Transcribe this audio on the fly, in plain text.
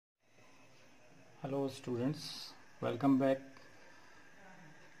Hello students, welcome back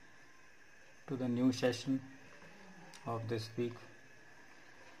to the new session of this week.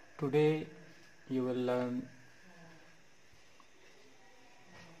 Today you will learn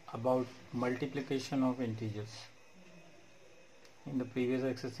about multiplication of integers. In the previous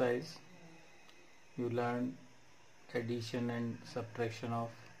exercise you learned addition and subtraction of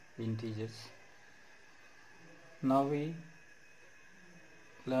integers. Now we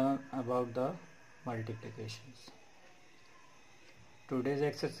learn about the multiplications. Today's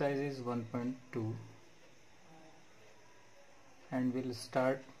exercise is 1.2 and we'll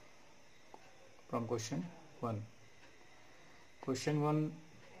start from question 1. Question 1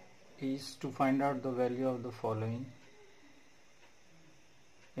 is to find out the value of the following,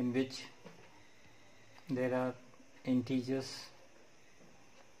 in which there are integers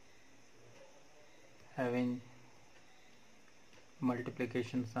having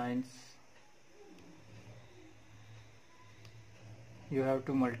multiplication signs. You have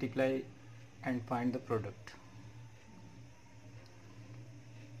to multiply and find the product.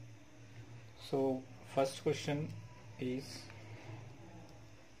 So first question is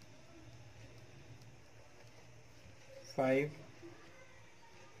 5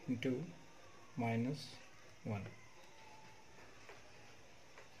 into minus 1.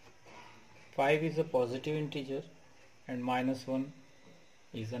 5 is a positive integer and minus 1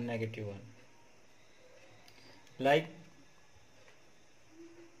 is a negative one. Like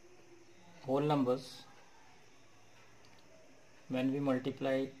whole numbers, when we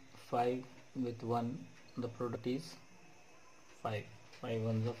multiply 5 with 1, the product is 5. 5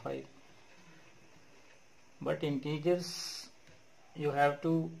 ones are 5. But integers, you have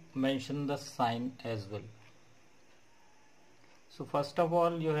to mention the sign as well. So first of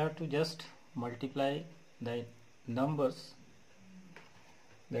all, you have to just multiply the numbers,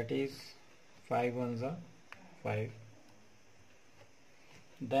 that is 5 ones are 5.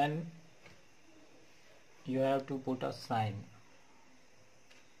 Then you have to put a sign,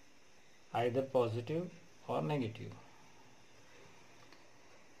 either positive or negative.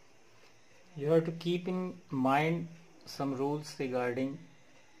 You have to keep in mind some rules regarding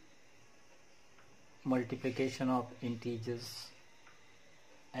multiplication of integers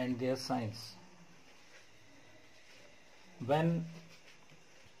and their signs. When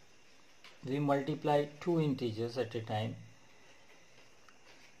we multiply two integers at a time,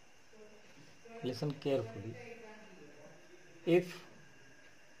 listen carefully. If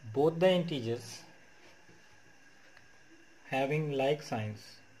both the integers having like signs,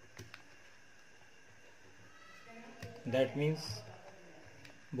 that means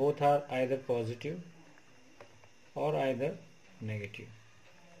both are either positive or either negative.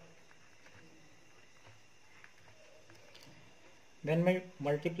 When we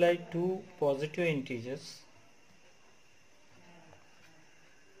multiply two positive integers,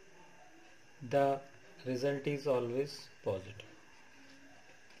 the result is always positive.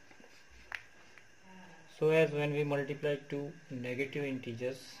 So as when we multiply two negative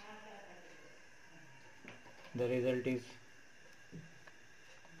integers, the result is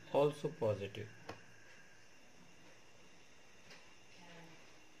also positive.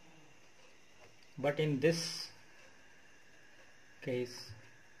 But in this case,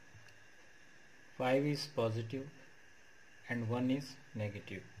 5 is positive and 1 is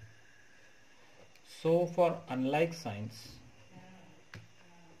negative. So for unlike signs,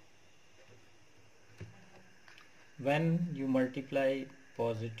 when you multiply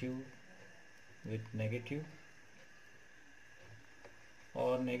positive with negative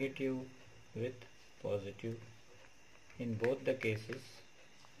or negative with positive, in both the cases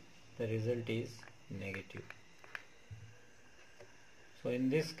the result is negative. So in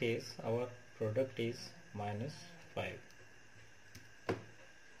this case our product is minus 5.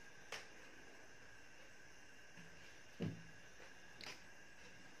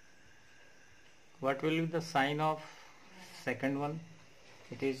 What will be the sign of second one?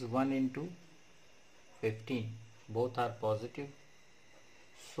 It is 1 into 15. Both are positive.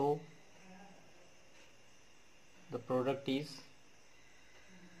 So the product is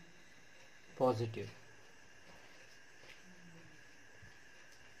positive.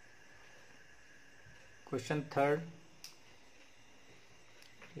 Question third.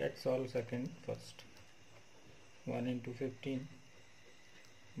 Let's solve second first. 1 into 15.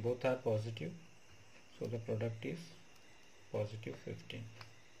 Both are positive. So the product is positive 15.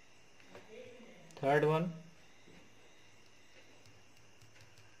 Third one,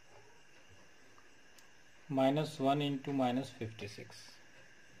 minus 1 into minus 56.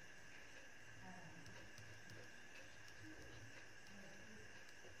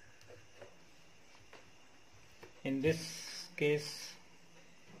 In this case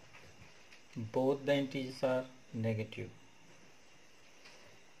both the integers are negative.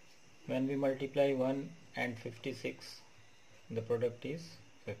 When we multiply 1 and 56, the product is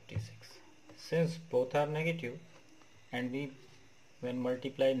 56. Since both are negative and we when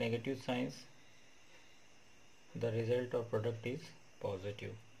multiply negative signs, the result of product is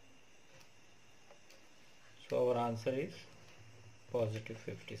positive. So our answer is positive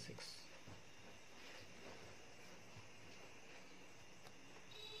 56.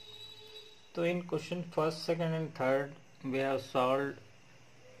 So in question first, second and third we have solved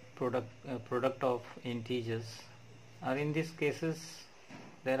product of integers, or in these cases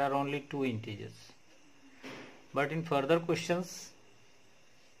there are only two integers, but in further questions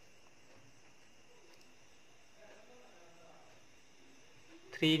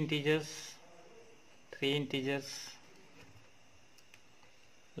three integers.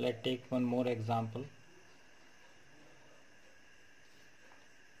 Let's take one more example.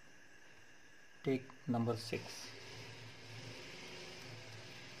 Take number 6.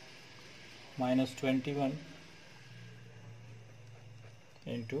 Minus 21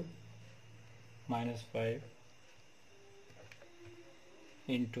 into minus 5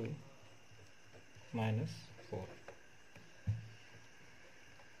 into minus 4.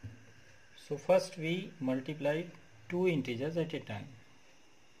 So first we multiply two integers at a time.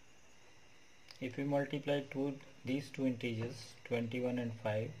 If we multiply these two integers 21 and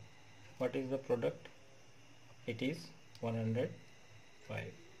 5, what is the product? It is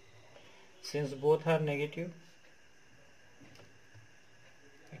 105. Since both are negative,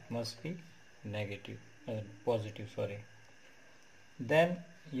 it must be positive, sorry. Then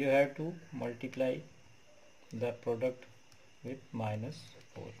you have to multiply the product with minus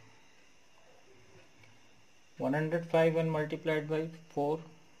 4. 105 when multiplied by 4,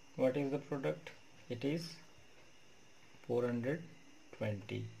 what is the product? It is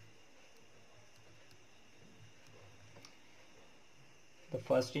 420. The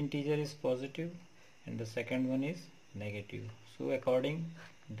first integer is positive and the second one is negative. So according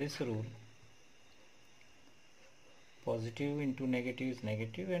this rule, positive into negative is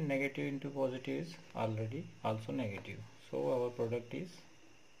negative and negative into positive is already also negative. So our product is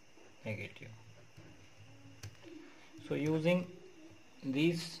negative. So using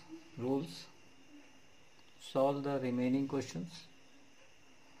these rules, solve the remaining questions.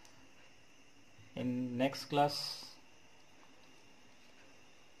 In next class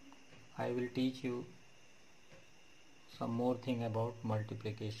I will teach you some more thing about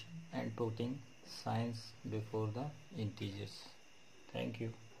multiplication and putting signs before the integers. Thank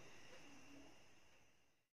you.